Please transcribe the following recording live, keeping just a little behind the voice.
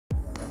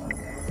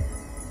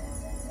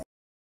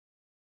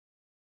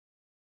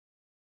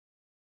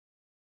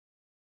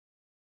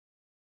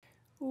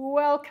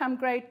Welcome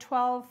grade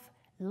 12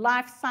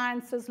 life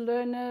sciences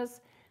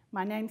learners.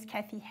 My name's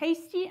Kathy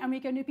Hasty and we're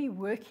going to be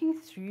working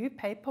through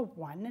paper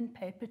 1 and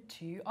paper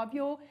 2 of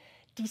your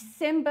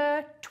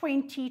December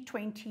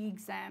 2020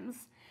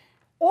 exams.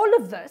 All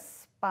of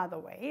this, by the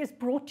way, is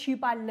brought to you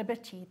by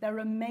Liberty. They're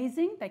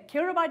amazing, they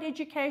care about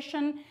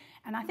education,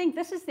 and I think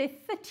this is their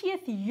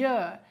 30th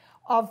year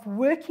of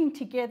working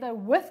together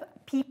with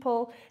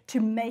people to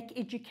make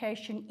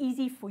education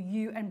easy for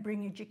you and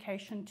bring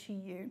education to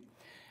you.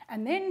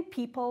 And then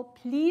people,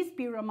 please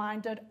be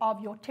reminded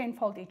of your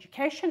Tenfold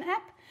Education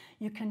app.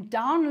 You can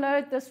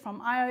download this from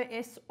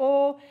iOS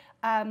or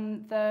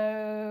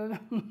the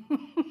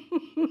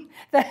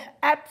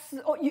apps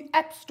or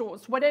app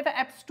stores, whatever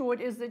app store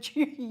it is that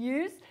you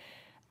use.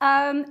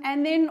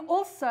 And then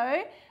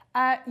also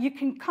you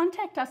can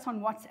contact us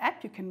on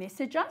WhatsApp. You can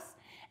message us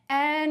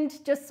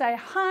and just say,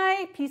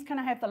 hi, please can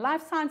I have the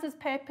life sciences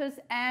papers,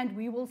 and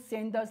we will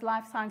send those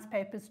life science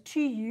papers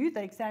to you,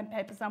 the exam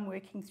papers I'm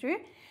working through.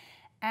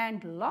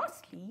 And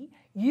lastly,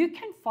 you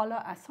can follow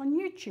us on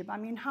YouTube. I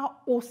mean, how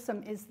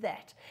awesome is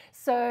that?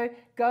 So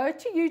go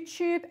to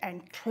YouTube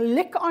and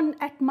click on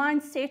at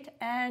Mindset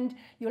and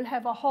you'll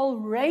have a whole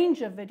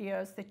range of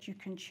videos that you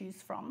can choose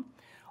from.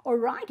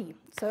 Alrighty,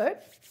 so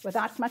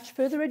without much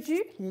further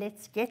ado,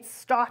 let's get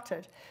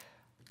started.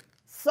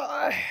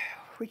 So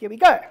here we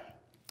go.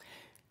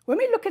 When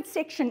we look at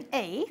section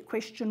A,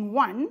 question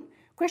 1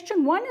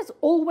 is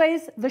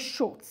always the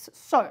shorts.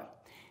 So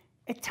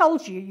it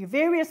tells you your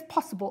various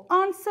possible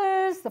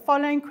answers, the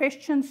following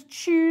questions,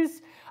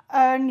 choose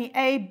only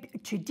A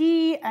to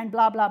D, and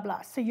blah, blah,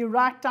 blah. So you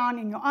write down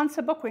in your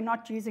answer book, we're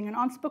not using an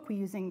answer book, we're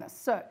using this.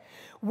 So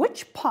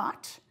which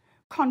part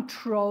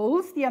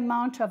controls the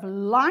amount of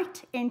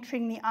light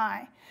entering the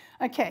eye?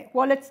 Okay,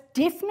 well, it's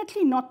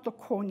definitely not the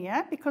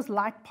cornea because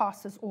light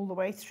passes all the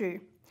way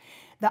through.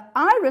 The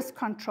iris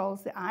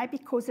controls the eye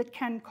because it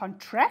can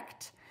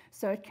contract,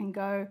 so it can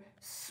go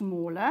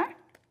smaller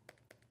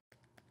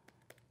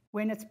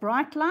when it's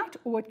bright light,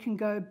 or it can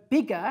go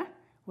bigger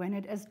when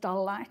it is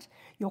dull light.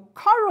 Your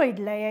choroid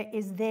layer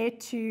is there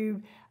to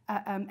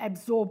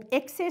absorb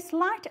excess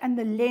light, and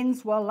the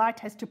lens, well, light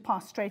has to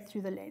pass straight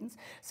through the lens.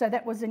 So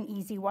that was an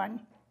easy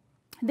one.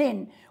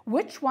 Then,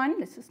 which one,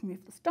 let's just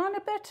move this down a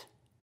bit.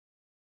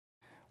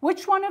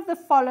 Which one of the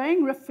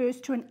following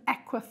refers to an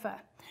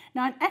aquifer?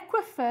 Now, an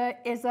aquifer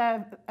is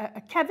a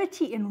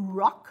cavity in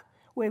rock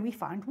where we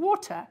find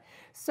water.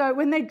 So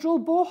when they drill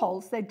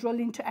boreholes, they drill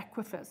into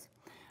aquifers.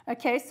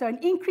 Okay, so an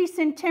increase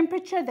in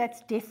temperature,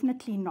 that's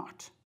definitely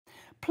not.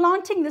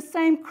 Planting the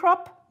same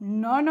crop,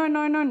 no, no,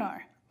 no, no, no.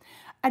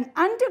 An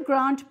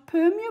underground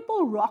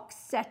permeable rock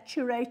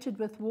saturated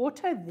with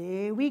water,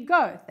 there we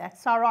go,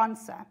 that's our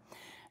answer.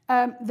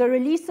 The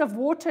release of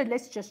water,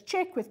 let's just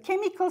check, with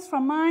chemicals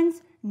from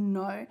mines,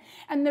 no.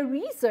 And the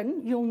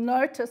reason you'll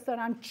notice that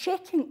I'm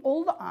checking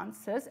all the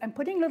answers and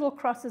putting little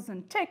crosses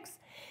and ticks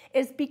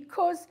is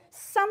because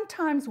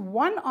sometimes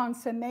one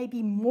answer may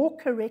be more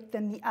correct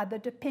than the other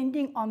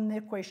depending on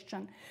the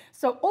question.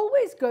 So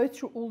always go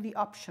through all the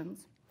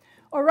options.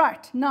 All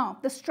right, now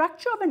the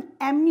structure of an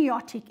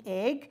amniotic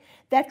egg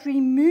that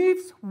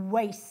removes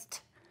waste.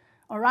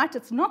 All right,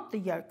 it's not the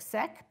yolk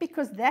sac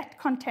because that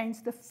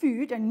contains the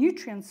food and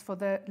nutrients for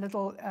the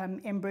little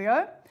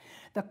embryo.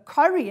 The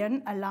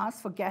chorion allows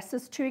for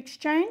gases to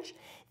exchange.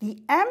 The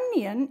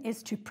amnion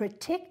is to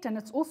protect, and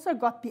it's also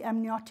got the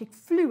amniotic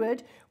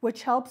fluid,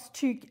 which helps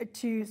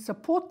to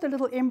support the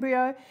little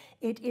embryo.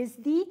 It is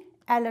the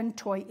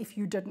allantois, if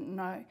you didn't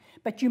know.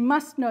 But you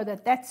must know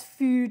that that's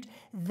food,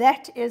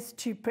 that is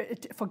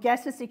for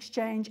gases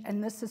exchange,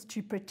 and this is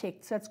to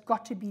protect. So it's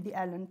got to be the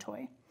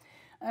allantois.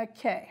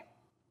 Okay.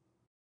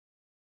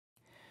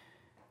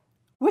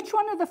 Which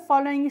one of the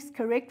following is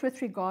correct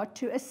with regard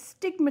to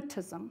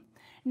astigmatism?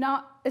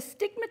 Now,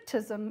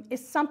 astigmatism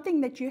is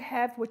something that you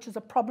have which is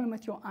a problem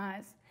with your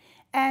eyes.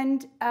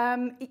 And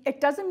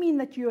it doesn't mean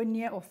that you are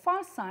near or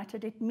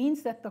farsighted. It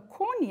means that the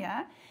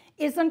cornea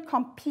isn't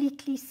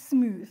completely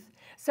smooth.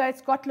 So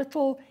it's got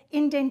little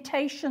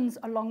indentations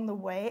along the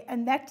way,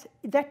 and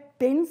that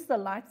bends the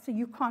light so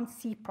you can't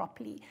see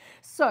properly.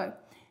 So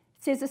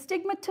it says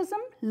astigmatism,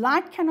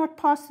 light cannot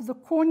pass through the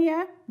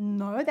cornea.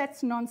 No,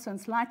 that's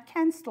nonsense. Light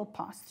can still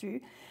pass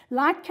through.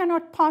 Light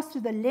cannot pass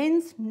through the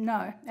lens.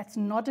 No, that's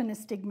not an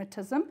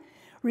astigmatism.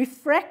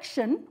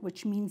 Refraction,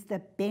 which means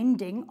the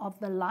bending of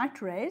the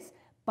light rays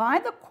by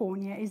the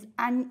cornea, is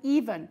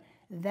uneven.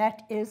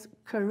 That is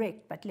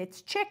correct. But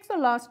let's check the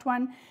last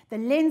one. The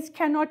lens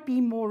cannot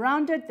be more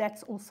rounded.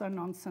 That's also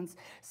nonsense.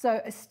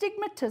 So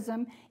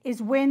astigmatism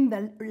is when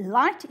the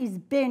light is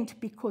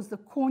bent because the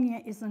cornea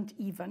isn't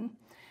even.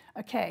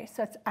 Okay,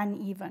 so it's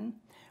uneven.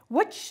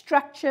 Which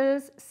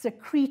structures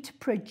secrete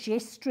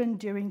progesterone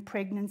during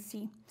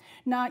pregnancy?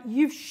 Now,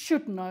 you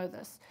should know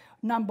this.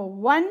 Number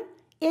 1,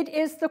 it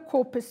is the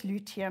corpus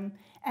luteum.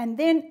 And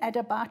then at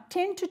about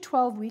 10 to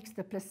 12 weeks,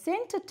 the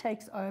placenta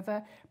takes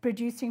over,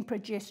 producing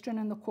progesterone,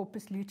 and the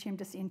corpus luteum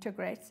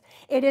disintegrates.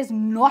 It is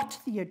not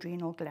the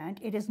adrenal gland.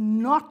 It is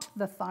not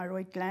the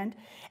thyroid gland.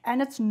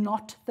 And it's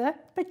not the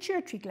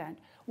pituitary gland.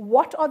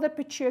 What are the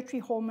pituitary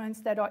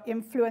hormones that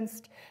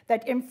influence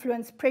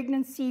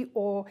pregnancy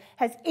or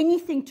has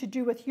anything to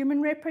do with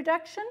human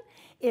reproduction?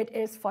 It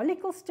is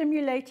follicle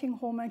stimulating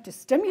hormone to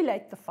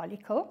stimulate the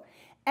follicle,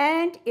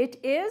 and it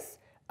is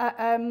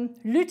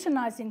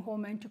luteinizing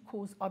hormone to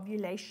cause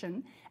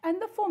ovulation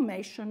and the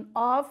formation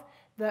of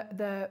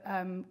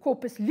the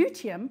corpus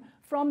luteum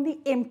from the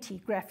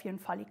empty Graafian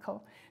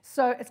follicle.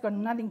 So it's got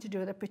nothing to do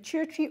with the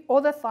pituitary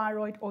or the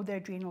thyroid or the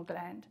adrenal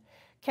gland.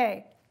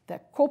 Okay, the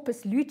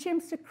corpus luteum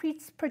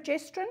secretes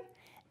progesterone,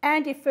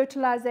 and if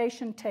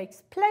fertilization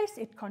takes place,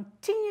 it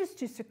continues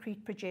to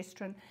secrete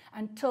progesterone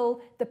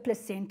until the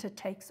placenta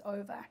takes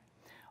over.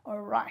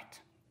 All right.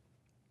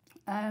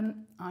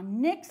 Our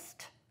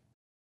next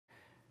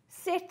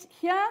set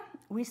here,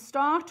 we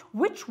start,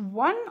 which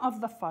one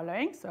of the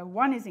following, so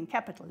one is in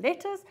capital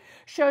letters,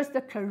 shows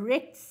the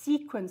correct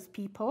sequence,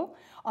 people,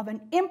 of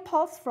an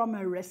impulse from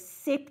a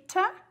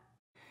receptor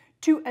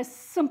to a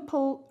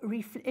simple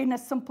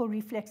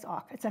reflex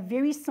arc. It's a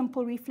very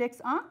simple reflex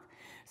arc.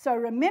 So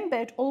remember,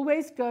 it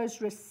always goes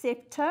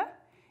receptor,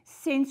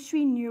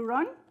 sensory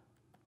neuron,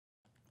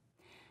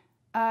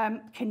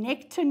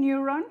 connector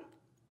neuron,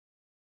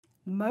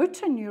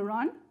 motor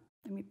neuron,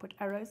 let me put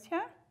arrows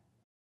here,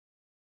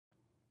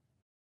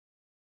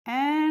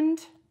 and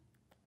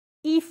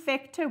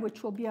effector,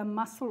 which will be a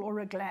muscle or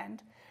a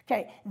gland.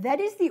 Okay, that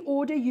is the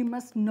order. You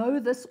must know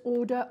this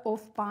order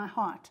off by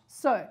heart.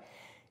 So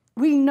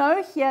we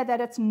know here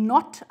that it's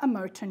not a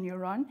motor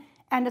neuron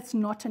and it's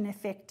not an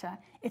effector.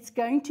 It's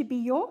going to be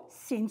your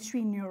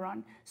sensory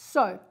neuron.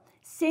 So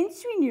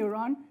sensory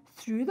neuron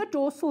through the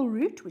dorsal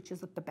root, which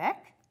is at the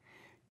back,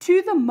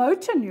 to the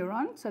motor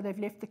neuron, so they've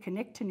left the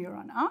connector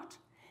neuron out,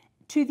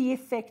 to the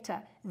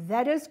effector.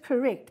 That is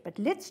correct, but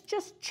let's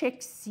just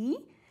check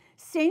C.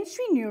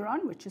 Sensory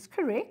neuron, which is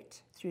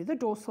correct, through the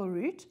dorsal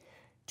root,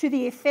 to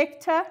the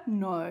effector,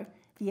 no.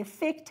 The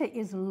effector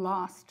is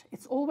last.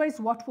 It's always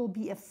what will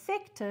be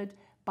affected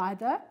by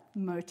the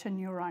motor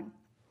neuron.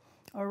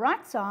 All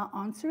right, so our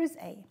answer is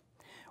A.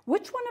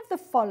 Which one of the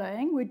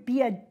following would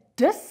be a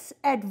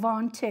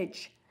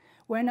disadvantage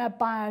when a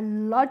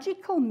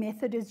biological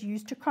method is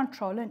used to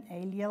control an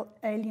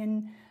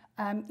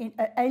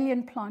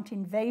alien plant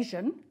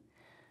invasion?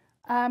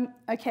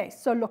 Okay,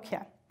 so look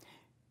here.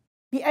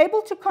 Be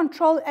able to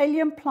control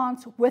alien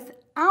plants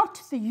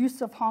without the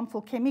use of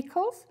harmful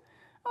chemicals.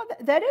 Oh,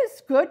 that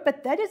is good,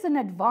 but that is an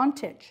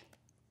advantage.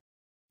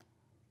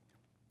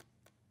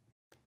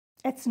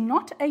 It's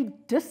not a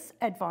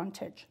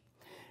disadvantage.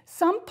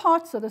 Some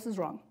parts, so this is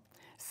wrong,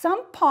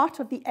 some part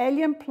of the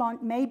alien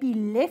plant may be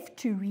left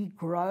to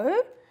regrow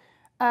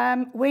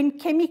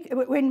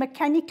when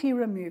mechanically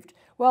removed.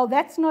 Well,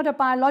 that's not a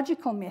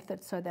biological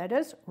method, so that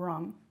is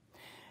wrong.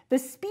 The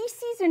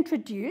species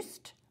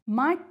introduced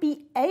might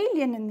be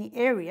alien in the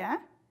area,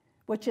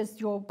 which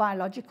is your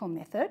biological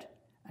method,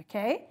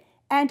 okay,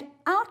 and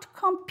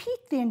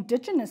outcompete the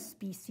indigenous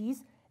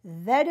species.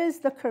 That is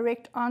the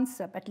correct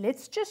answer, but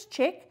let's just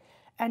check.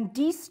 And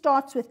D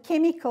starts with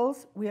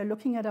chemicals. We are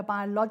looking at a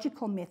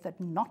biological method,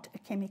 not a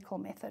chemical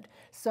method.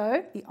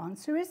 So the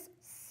answer is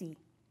C.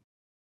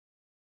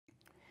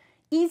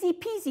 Easy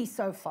peasy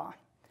so far.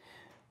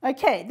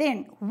 Okay,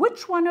 then,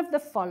 which one of the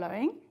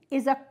following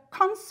is a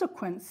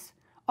consequence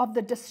of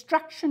the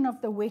destruction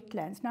of the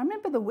wetlands? Now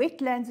remember, the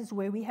wetlands is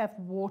where we have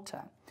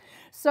water.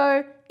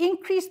 So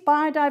increased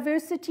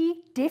biodiversity?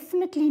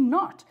 Definitely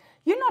not.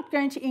 You're not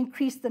going to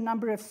increase the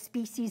number of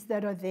species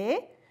that are there.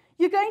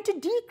 You're going to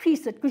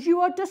decrease it because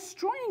you are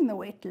destroying the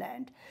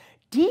wetland.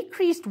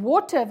 Decreased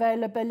water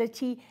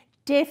availability?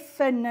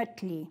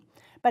 Definitely.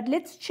 But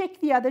let's check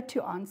the other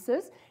two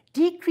answers.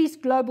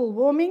 Decreased global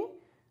warming?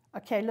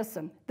 Okay,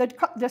 listen, the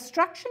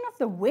destruction of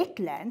the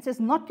wetlands is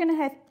not going to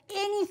have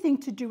anything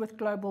to do with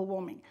global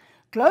warming.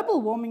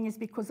 Global warming is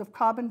because of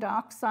carbon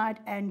dioxide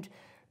and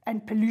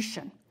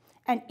pollution.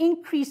 And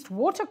increased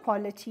water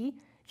quality,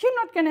 you're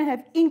not going to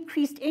have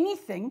increased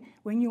anything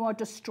when you are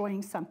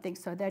destroying something,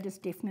 so that is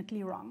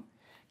definitely wrong.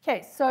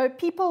 Okay, so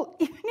people,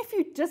 even if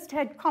you just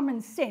had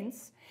common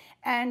sense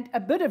and a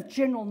bit of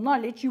general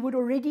knowledge, you would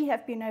already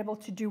have been able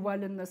to do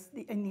well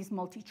in these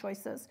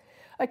multi-choices.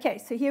 Okay,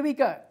 so here we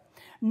go.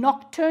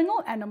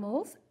 Nocturnal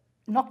animals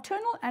are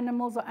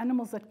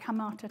animals that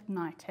come out at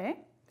night, eh?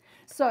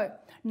 So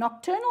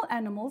nocturnal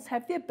animals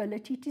have the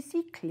ability to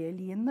see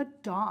clearly in the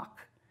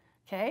dark,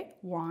 okay?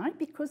 Why?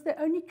 Because they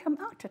only come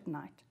out at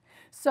night.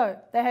 So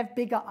they have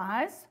bigger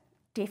eyes?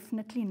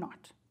 Definitely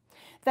not.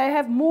 They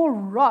have more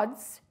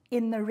rods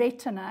in the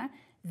retina.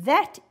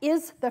 That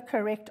is the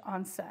correct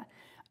answer.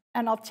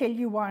 And I'll tell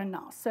you why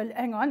now. So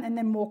hang on. And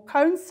then more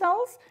cone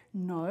cells?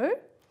 No.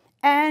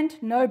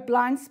 And no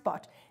blind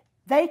spot.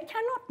 They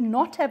cannot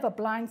not have a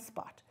blind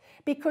spot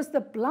because the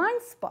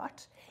blind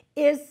spot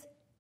is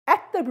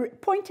at the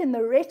point in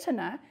the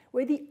retina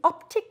where the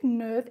optic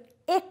nerve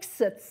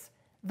exits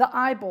the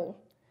eyeball.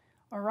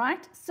 All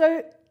right?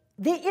 So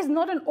there is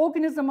not an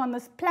organism on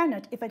this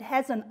planet, if it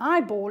has an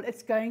eyeball,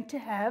 it's going to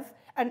have,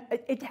 and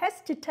it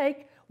has to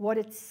take what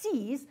it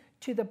sees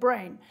to the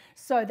brain.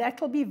 So that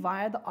will be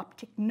via the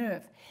optic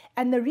nerve.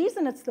 And the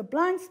reason it's the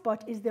blind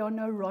spot is there are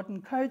no rod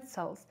and cone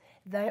cells.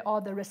 They are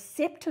the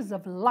receptors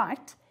of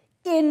light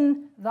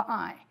in the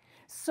eye.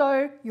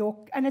 So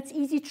and it's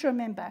easy to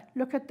remember.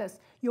 Look at this.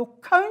 Your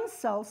cone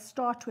cells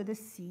start with a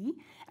C,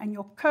 and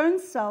your cone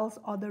cells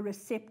are the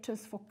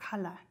receptors for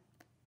color.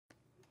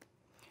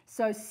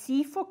 So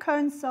C for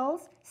cone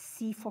cells,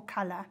 C for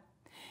color.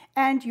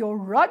 And your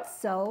rod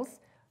cells,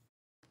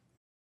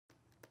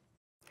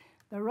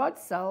 the rod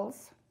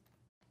cells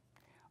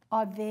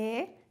are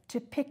there to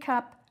pick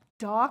up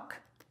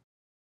dark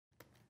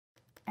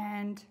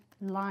and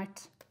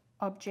light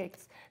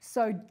objects.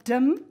 So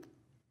dim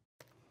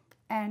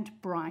and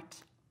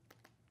bright.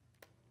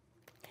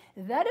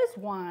 That is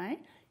why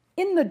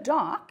in the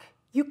dark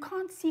you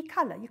can't see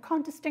color, you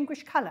can't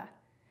distinguish color.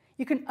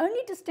 You can only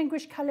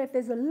distinguish color if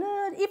there's a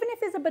little, even if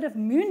there's a bit of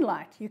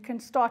moonlight, you can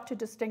start to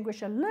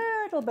distinguish a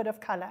little bit of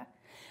color.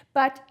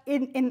 But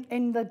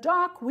in the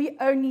dark, we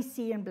only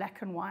see in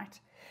black and white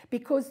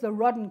because the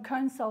rod and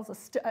cone cells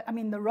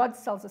the rod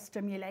cells are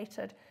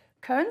stimulated.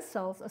 Cone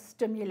cells are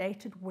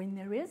stimulated when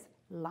there is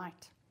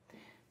light.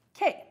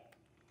 Okay.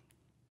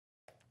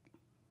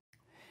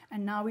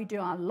 And now we do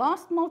our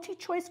last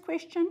multi-choice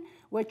question.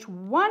 Which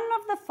one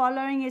of the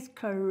following is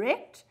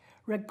correct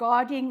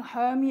regarding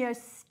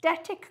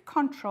homeostatic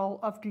control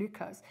of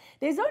glucose?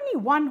 There's only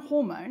one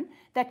hormone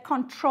that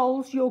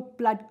controls your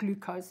blood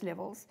glucose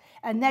levels,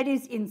 and that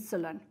is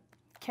insulin.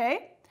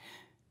 Okay?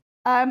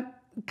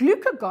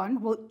 Glucagon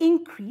will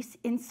increase,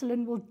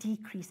 insulin will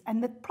decrease.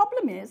 And the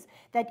problem is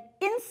that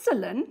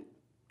insulin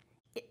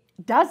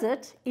does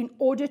it in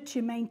order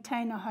to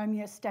maintain a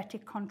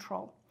homeostatic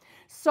control.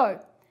 So,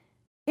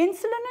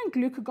 insulin and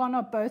glucagon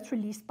are both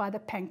released by the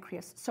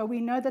pancreas. So we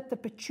know that the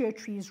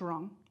pituitary is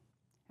wrong.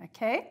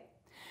 Okay?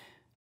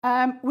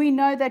 We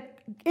know that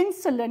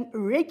insulin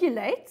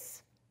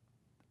regulates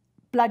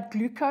blood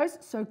glucose,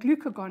 so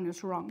glucagon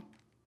is wrong.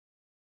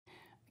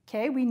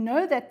 Okay, we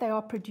know that they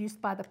are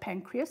produced by the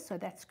pancreas, so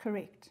that's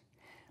correct.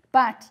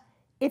 But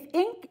if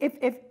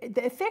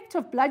the effect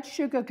of blood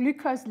sugar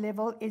glucose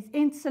level is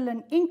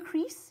insulin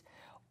increase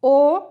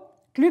or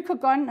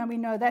glucagon, and we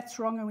know that's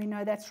wrong, and we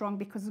know that's wrong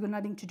because it's got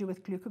nothing to do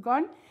with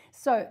glucagon.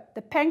 So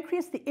the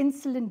pancreas, the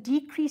insulin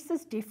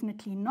decreases,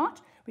 definitely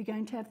not. We're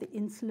going to have the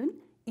insulin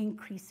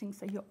increasing.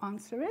 So your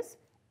answer is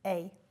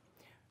A.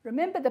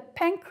 Remember, the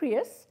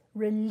pancreas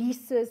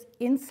releases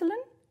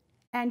insulin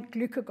and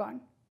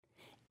glucagon.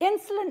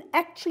 Insulin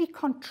actually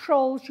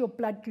controls your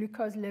blood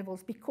glucose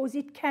levels because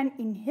it can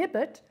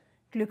inhibit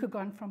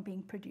glucagon from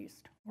being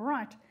produced. All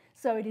right,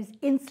 so it is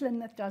insulin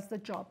that does the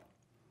job.